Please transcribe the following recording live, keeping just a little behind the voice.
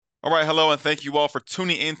All right, hello, and thank you all for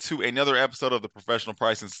tuning into another episode of the Professional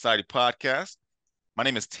Pricing Society podcast. My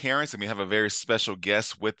name is Terrence, and we have a very special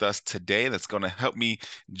guest with us today that's going to help me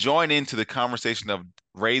join into the conversation of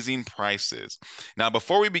raising prices. Now,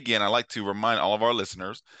 before we begin, I'd like to remind all of our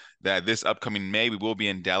listeners that this upcoming May, we will be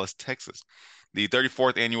in Dallas, Texas. The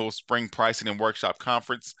 34th Annual Spring Pricing and Workshop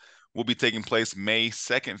Conference will be taking place May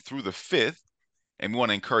 2nd through the 5th. And we want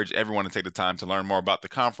to encourage everyone to take the time to learn more about the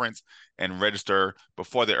conference and register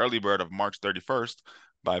before the early bird of March 31st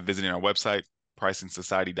by visiting our website,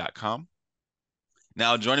 pricingsociety.com.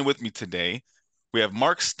 Now, joining with me today, we have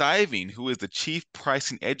Mark Stiving, who is the Chief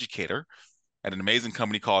Pricing Educator at an amazing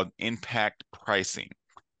company called Impact Pricing.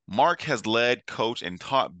 Mark has led, coached, and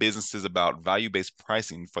taught businesses about value-based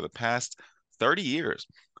pricing for the past 30 years.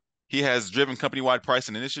 He has driven company-wide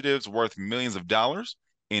pricing initiatives worth millions of dollars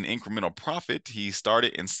in incremental profit. He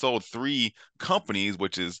started and sold 3 companies,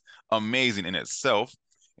 which is amazing in itself,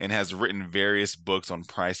 and has written various books on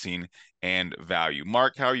pricing and value.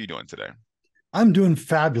 Mark, how are you doing today? I'm doing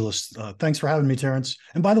fabulous. Thanks for having me, Terrence.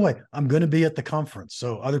 And by the way, I'm going to be at the conference,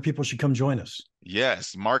 so other people should come join us.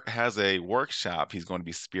 Yes, Mark has a workshop he's going to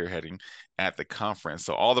be spearheading at the conference.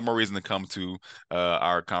 So all the more reason to come to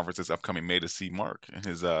our conference this upcoming May to see Mark and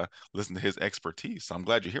his listen to his expertise. So I'm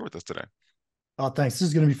glad you're here with us today. Oh, thanks. This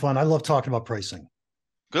is going to be fun. I love talking about pricing.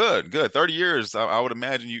 Good, good. 30 years, I would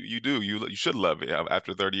imagine you do. You should love it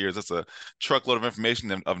after 30 years. That's a truckload of information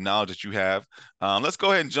and of knowledge that you have. Let's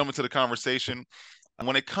go ahead and jump into the conversation.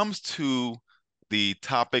 When it comes to the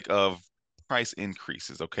topic of price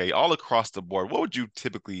increases, okay, all across the board, what would you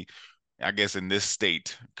typically, I guess, in this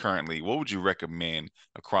state currently, what would you recommend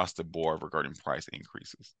across the board regarding price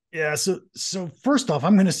increases? Yeah. So first off,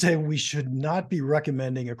 I'm going to say we should not be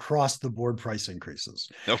recommending across the board price increases.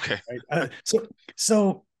 Okay. Right?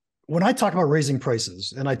 So when I talk about raising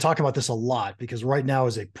prices, and I talk about this a lot because right now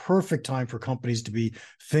is a perfect time for companies to be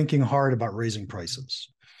thinking hard about raising prices.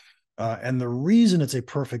 And the reason it's a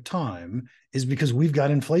perfect time is because we've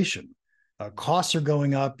got inflation. Costs are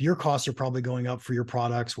going up. Your costs are probably going up for your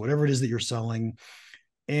products, whatever it is that you're selling,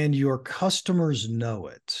 and your customers know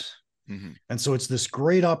it. Hmm. And so it's this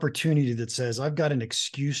great opportunity that says, I've got an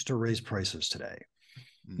excuse to raise prices today.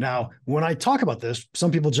 Hmm. Now, when I talk about this, some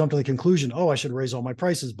people jump to the conclusion, oh, I should raise all my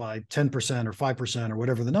prices by 10% or 5% or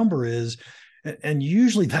whatever the number is. And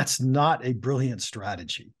usually that's not a brilliant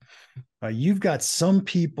strategy. You've got some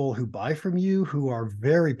people who buy from you who are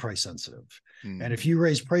very price sensitive. And if Hmm. you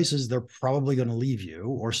raise prices, they're probably going to leave you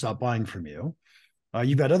or stop buying from you.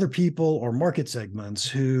 You've got other people or market segments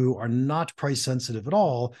who are not price sensitive at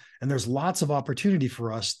all, and there's lots of opportunity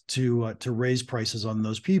for us to raise prices on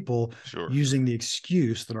those people Sure. using the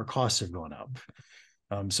excuse that our costs have gone up.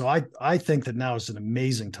 So I think that now is an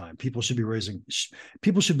amazing time. People should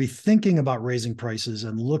be thinking about raising prices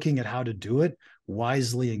and looking at how to do it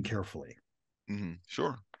wisely and carefully.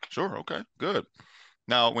 Sure. Sure. Okay. Good.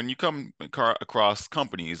 Now, when you come across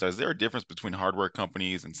companies, is there a difference between hardware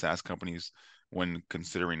companies and SaaS companies when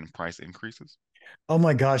considering price increases? Oh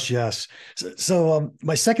my gosh, yes. So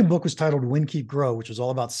my second book was titled Win, Keep, Grow, which was all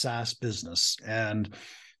about SaaS business, and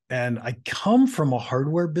I come from a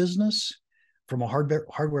hardware business, from a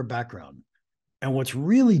hardware background. And what's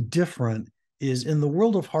really different is in the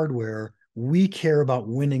world of hardware, we care about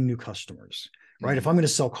winning new customers, right? If Hmm. I'm going to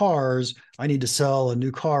sell cars, I need to sell a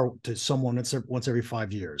new car to someone once every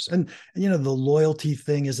 5 years. And the loyalty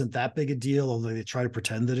thing isn't that big a deal, although they try to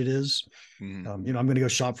pretend that it is. Hmm. I'm going to go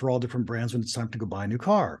shop for all different brands when it's time to go buy a new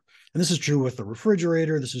car. And this is true with the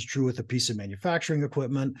refrigerator. This is true with a piece of manufacturing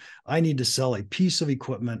equipment. I need to sell a piece of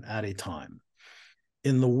equipment at a time.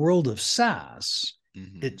 In the world of SaaS,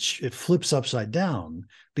 Hmm. it flips upside down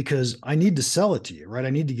because I need to sell it to you, right? I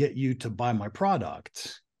need to get you to buy my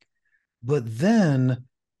product, but then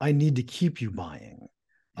I need to keep you buying.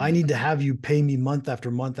 I need to Hmm. have you pay me month after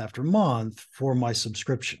month after month for my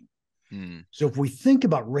subscription. Hmm. So if we think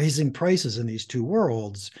about raising prices in these two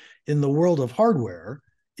worlds, in the world of hardware,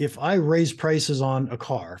 if I raise prices on a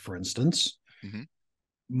car, for instance, Hmm.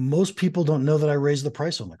 most people don't know that I raised the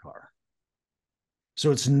price on the car. So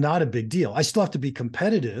it's not a big deal. I still have to be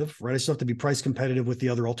competitive, right? I still have to be price competitive with the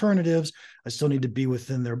other alternatives. I still need to be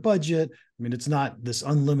within their budget. I mean, it's not this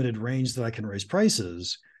unlimited range that I can raise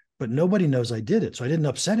prices, but nobody knows I did it. So I didn't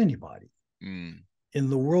upset anybody. Hmm. In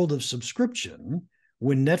the world of subscription,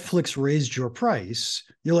 when Netflix raised your price,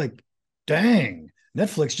 you're like, dang,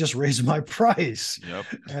 Netflix just raised my price. Yep.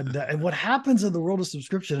 And what happens in the world of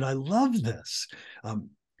subscription, and I love this.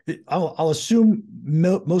 I'll assume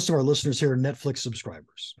most of our listeners here are Netflix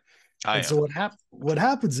subscribers. I And am. so what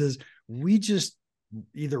happens is we just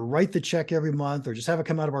either write the check every month or just have it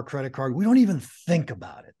come out of our credit card. We don't even think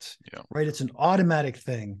about it, Yeah. right? It's an automatic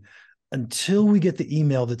thing until we get the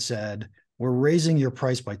email that said, we're raising your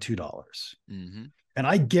price by $2. Mm-hmm. And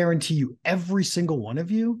I guarantee you, every single one of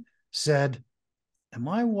you said, am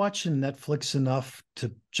I watching Netflix enough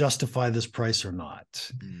to justify this price or not?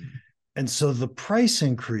 Mm. And so the price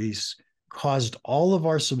increase caused all of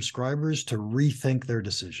our subscribers to rethink their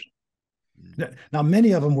decision. Mm. Now,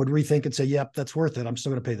 many of them would rethink and say, yep, that's worth it. I'm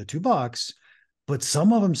still going to pay the $2. But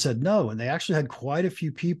some of them said no. And they actually had quite a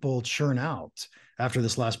few people churn out after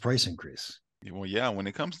this last price increase. Well, yeah, when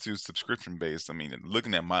it comes to subscription based, I mean,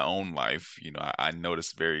 looking at my own life, I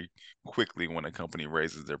notice very quickly when a company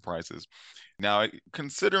raises their prices. Now,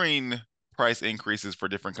 considering price increases for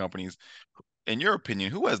different companies, in your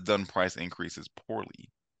opinion, who has done price increases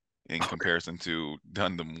poorly in comparison to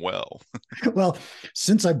done them well? Well,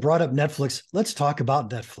 since I brought up Netflix, let's talk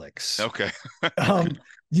about Netflix. Okay. Okay. Um,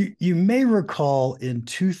 you may recall in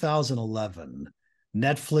 2011,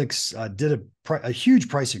 Netflix did a huge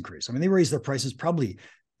price increase. I mean, they raised their prices probably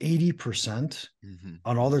 80% Hmm.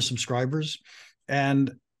 on all their subscribers.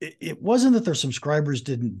 And it wasn't that their subscribers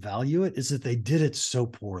didn't value it, it's that they did it so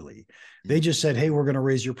poorly. They Mm. just said, hey, we're going to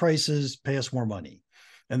raise your prices, pay us more money.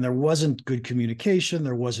 And there wasn't good communication,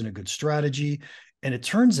 there wasn't a good strategy. And it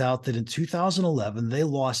turns out that in 2011, they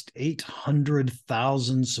lost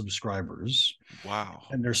 800,000 subscribers Wow.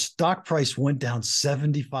 and their stock price went down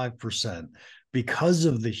 75% because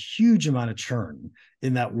of the huge amount of churn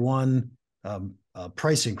in that one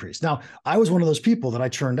price increase. Now, I was one of those people that I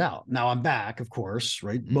churned out. Now I'm back, of course,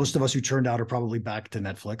 right? Most of Hmm. us who churned out are probably back to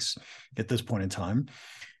Netflix at this point in time.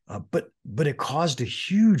 But it caused a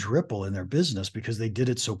huge ripple in their business because they did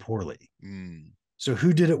it so poorly. Mm. So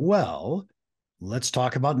who did it well? Let's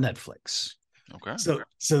talk about Netflix. Okay.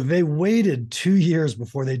 So they waited 2 years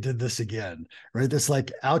before they did this again, right? That's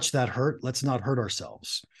like, ouch, that hurt. Let's not hurt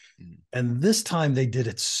ourselves. Mm. And this time they did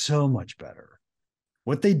it so much better.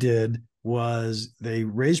 What they did was they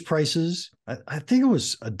raised prices. I think it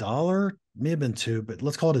was $1, may have been two, but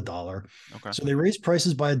let's call it $1. Okay. So they raised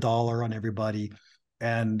prices by $1 on everybody.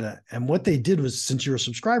 And what they did was, since you're a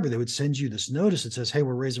subscriber, they would send you this notice that says, hey,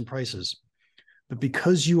 we're raising prices. But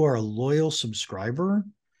because you are a loyal subscriber,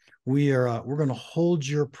 we're going to hold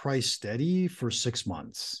your price steady for 6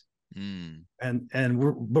 months, Mm. and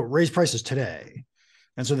but raise prices today.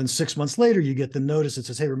 And so then 6 months later, you get the notice that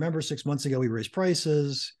says, hey, remember 6 months ago we raised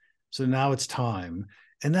prices, so now it's time.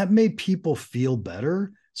 And that made people feel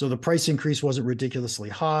better. So the price increase wasn't ridiculously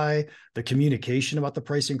high. The communication about the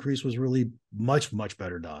price increase was really much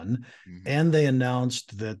better done. Hmm. And they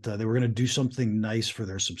announced that they were going to do something nice for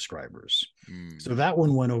their subscribers. Mm. So that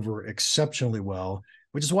one went over exceptionally well,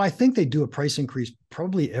 which is why I think they do a price increase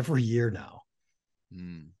probably every year now.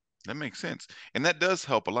 Mm. That makes sense. And that does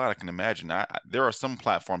help a lot, I can imagine. There are some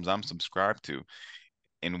platforms I'm subscribed to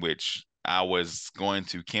in which I was going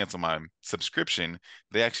to cancel my subscription.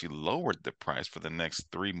 They actually lowered the price for the next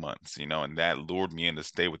 3 months, and that lured me in to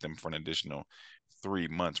stay with them for an additional 3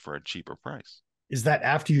 months for a cheaper price. Is that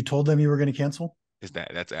after you told them you were going to cancel?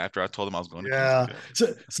 That's after I told them I was going to cancel.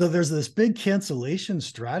 Yeah. Yeah. So there's this big cancellation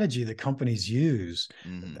strategy that companies use.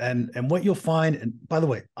 Hmm. And what you'll find, and by the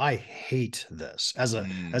way, I hate this as a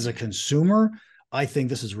Mm. consumer. I think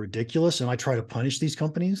this is ridiculous and I try to punish these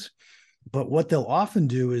companies. But what they'll often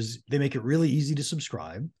do is they make it really easy to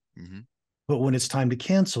subscribe. Hmm. But when it's time to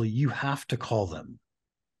cancel, you have to call them.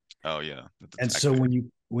 Oh yeah, that's a And so tactic.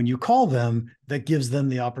 when you call them, that gives them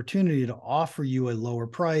the opportunity to offer you a lower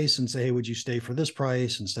price and say, hey, would you stay for this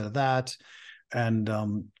price instead of that? And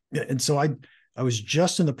so I was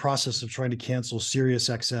just in the process of trying to cancel Sirius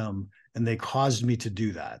XM, and they caused me to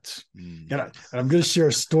do that. Mm. And I'm going to share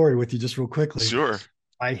a story with you just real quickly. Sure.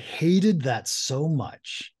 I hated that so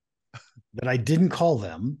much that I didn't call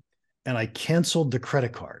them, and I canceled the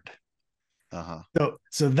credit card. Uh-huh.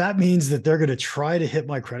 So that means that they're going to try to hit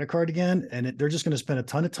my credit card again, and they're just going to spend a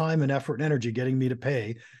ton of time and effort and energy getting me to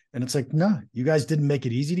pay. And it's like, no, you guys didn't make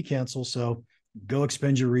it easy to cancel, so go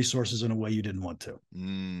expend your resources in a way you didn't want to.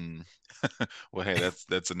 Mm. Well, hey,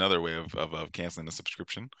 that's another way of canceling a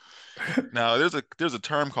subscription. Now, there's a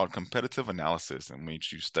term called competitive analysis in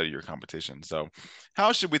which you study your competition. So,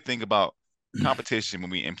 how should we think about competition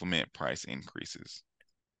when we implement price increases?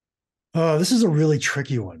 This is a really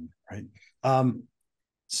tricky one, right? Um,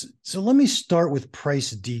 so let me start with price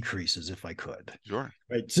decreases, if I could. Sure.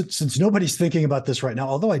 Right, since nobody's thinking about this right now,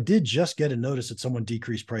 although I did just get a notice that someone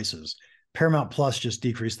decreased prices. Paramount Plus just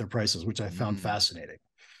decreased their prices, which I found Mm. fascinating.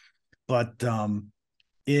 But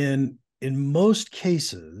in most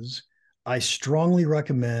cases, I strongly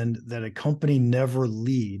recommend that a company never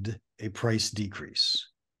lead a price decrease.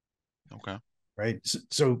 Okay. Right.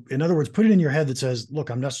 So in other words, put it in your head that says, look,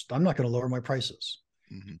 I'm not going to lower my prices.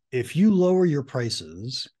 Mm-hmm. If you lower your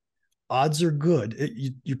prices, odds are good.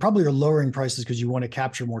 You probably are lowering prices because you want to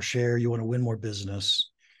capture more share, you want to win more business.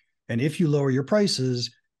 And if you lower your prices,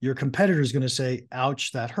 your competitor is going to say,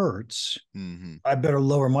 ouch, that hurts. Mm-hmm. I better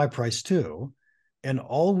lower my price too. And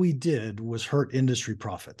all we did was hurt industry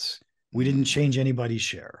profits. We didn't Mm-hmm. change anybody's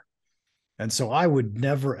share. And so I would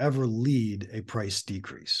never, ever lead a price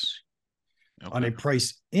decrease. On Okay. a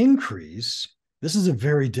price increase, this is a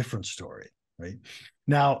very different story, right?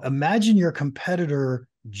 Now, imagine your competitor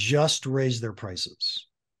just raised their prices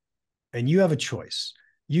and you have a choice.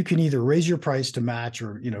 You can either raise your price to match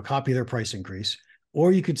or, copy their price increase,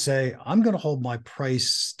 or you could say, I'm going to hold my price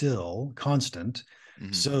still constant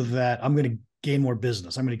Mm-hmm. so that I'm going to gain more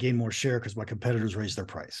business. I'm going to gain more share because my competitors raise their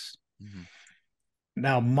price. Mm-hmm.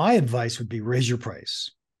 Now, my advice would be raise your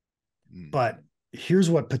price. Mm-hmm. But here's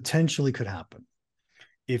what potentially could happen.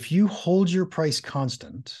 If you hold your price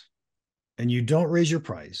constant and you don't raise your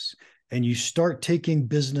price and you start taking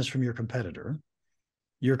business from your competitor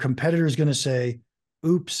is going to say,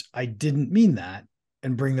 oops, I didn't mean that,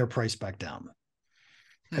 and bring their price back down.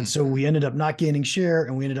 And Hmm. so we ended up not gaining share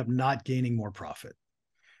and we ended up not gaining more profit.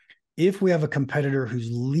 If we have a competitor who's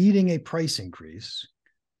leading a price increase,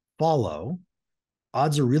 follow,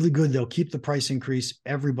 odds are really good they'll keep the price increase.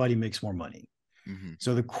 Everybody makes more money. Mm-hmm.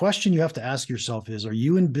 So the question you have to ask yourself is, are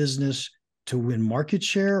you in business to win market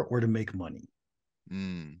share or to make money?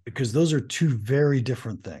 Mm-hmm. Because those are two very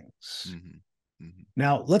different things. Mm-hmm. Mm-hmm.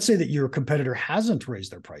 Now, let's say that your competitor hasn't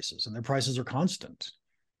raised their prices and their prices are constant.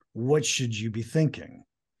 What should you be thinking?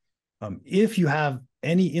 If you have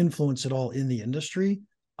any influence at all in the industry,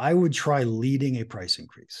 I would try leading a price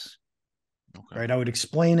increase. Okay. Right? I would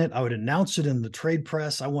explain it. I would announce it in the trade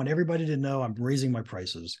press. I want everybody to know I'm raising my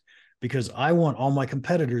prices because I want all my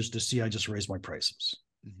competitors to see I just raised my prices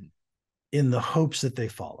Mm-hmm. in the hopes that they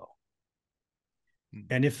follow. Mm-hmm.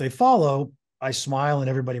 And if they follow, I smile and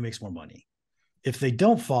everybody makes more money. If they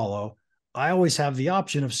don't follow, I always have the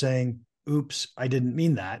option of saying, oops, I didn't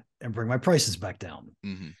mean that, and bring my prices back down.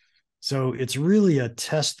 Mm-hmm. So it's really a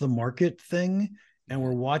test the market thing. And Mm-hmm.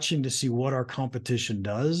 we're watching to see what our competition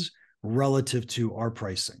does relative to our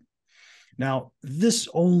pricing. Now, this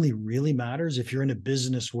only really matters if you're in a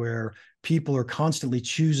business where people are constantly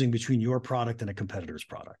choosing between your product and a competitor's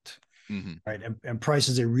product, Mm-hmm. right? And price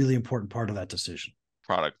is a really important part of that decision.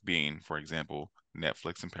 Product being, for example,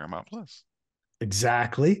 Netflix and Paramount Plus.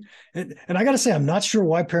 Exactly. And I got to say, I'm not sure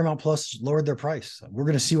why Paramount Plus lowered their price. We're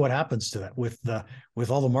going to see what happens to that with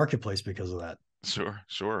all the marketplace because of that. Sure,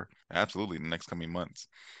 sure. Absolutely. In the next coming months.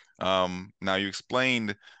 Now you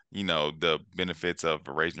explained, the benefits of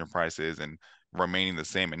raising your prices and remaining the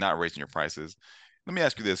same and not raising your prices. Let me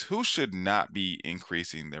ask you this: who should not be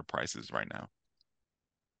increasing their prices right now?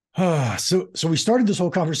 So we started this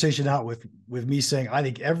whole conversation out with me saying I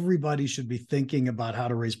think everybody should be thinking about how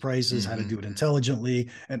to raise prices, how to Mm-hmm. do it intelligently,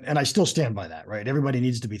 and I still stand by that, right? Everybody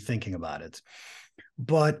needs to be thinking about it,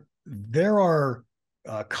 but there are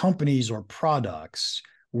companies or products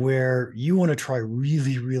where you want to try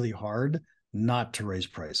really, really hard not to raise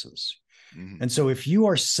prices. Mm-hmm. And so if you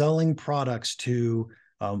are selling products to,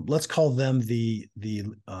 let's call them the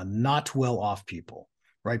not well off people,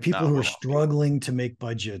 right? People Not who are well off people. struggling to make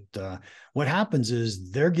budget. What happens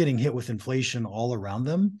is they're getting hit with inflation all around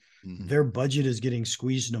them. Mm-hmm. Their budget is getting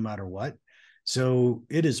squeezed no matter what. So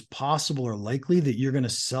it is possible or likely that you're going to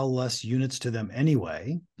sell less units to them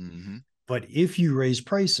anyway. Mm-hmm. But if you raise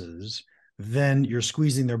prices, then you're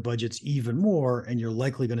squeezing their budgets even more and you're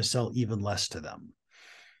likely going to sell even less to them.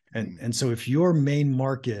 And Mm-hmm. so if your main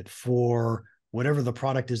market for whatever the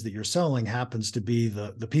product is that you're selling happens to be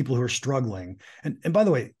the people who are struggling. And by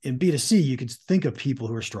the way, in B2C, you could think of people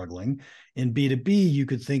who are struggling. In B2B, you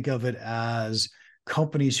could think of it as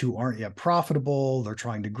companies who aren't yet profitable. They're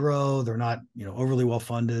trying to grow. They're not, overly well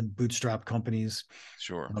funded, bootstrap companies.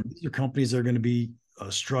 Sure. These are companies that are going to be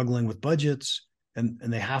struggling with budgets and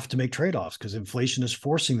they have to make trade-offs because inflation is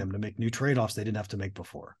forcing them to make new trade-offs they didn't have to make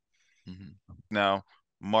before. Mm-hmm. Now,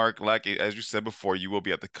 Mark, like as you said before, you will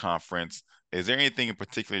be at the conference. Is there anything in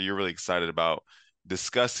particular you're really excited about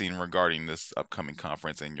discussing regarding this upcoming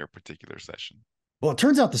conference and your particular session? Well, it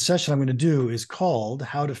turns out the session I'm going to do is called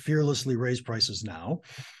How to Fearlessly Raise Prices Now.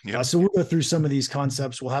 Yep. So we'll go through some of these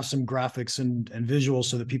concepts. We'll have some graphics and visuals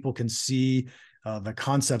so that people can see the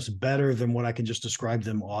concepts better than what I can just describe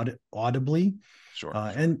them audibly. Sure,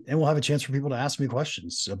 sure. And we'll have a chance for people to ask me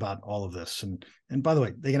questions about all of this. And by the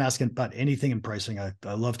way, they can ask about anything in pricing. I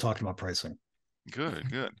love talking about pricing.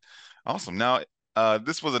 Good, good. Awesome. Now,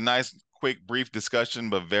 this was a nice quick, brief discussion,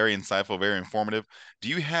 but very insightful, very informative. Do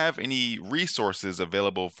you have any resources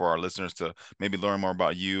available for our listeners to maybe learn more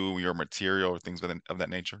about you, your material, or things of that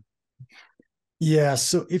nature? Yeah.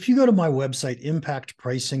 So if you go to my website,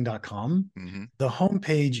 impactpricing.com, Hmm. the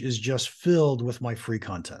homepage is just filled with my free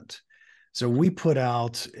content. So we put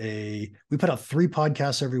out 3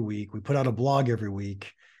 podcasts every week. We put out a blog every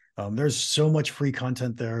week. There's so much free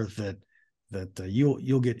content there that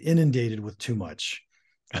you'll get inundated with too much.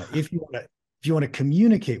 If you want to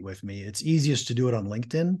communicate with me, it's easiest to do it on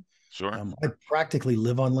LinkedIn. Sure. I practically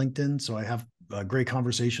live on LinkedIn, so I have great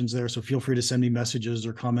conversations there. So feel free to send me messages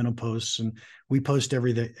or comment on posts, and we post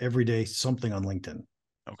every day something on LinkedIn.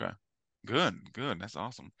 Okay. Good. Good. That's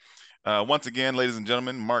awesome. Once again, ladies and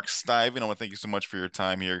gentlemen, Mark Stiving, I want to thank you so much for your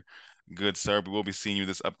time here. Good, sir. We will be seeing you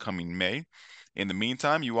this upcoming May. In the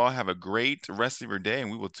meantime, you all have a great rest of your day, and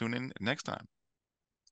we will tune in next time.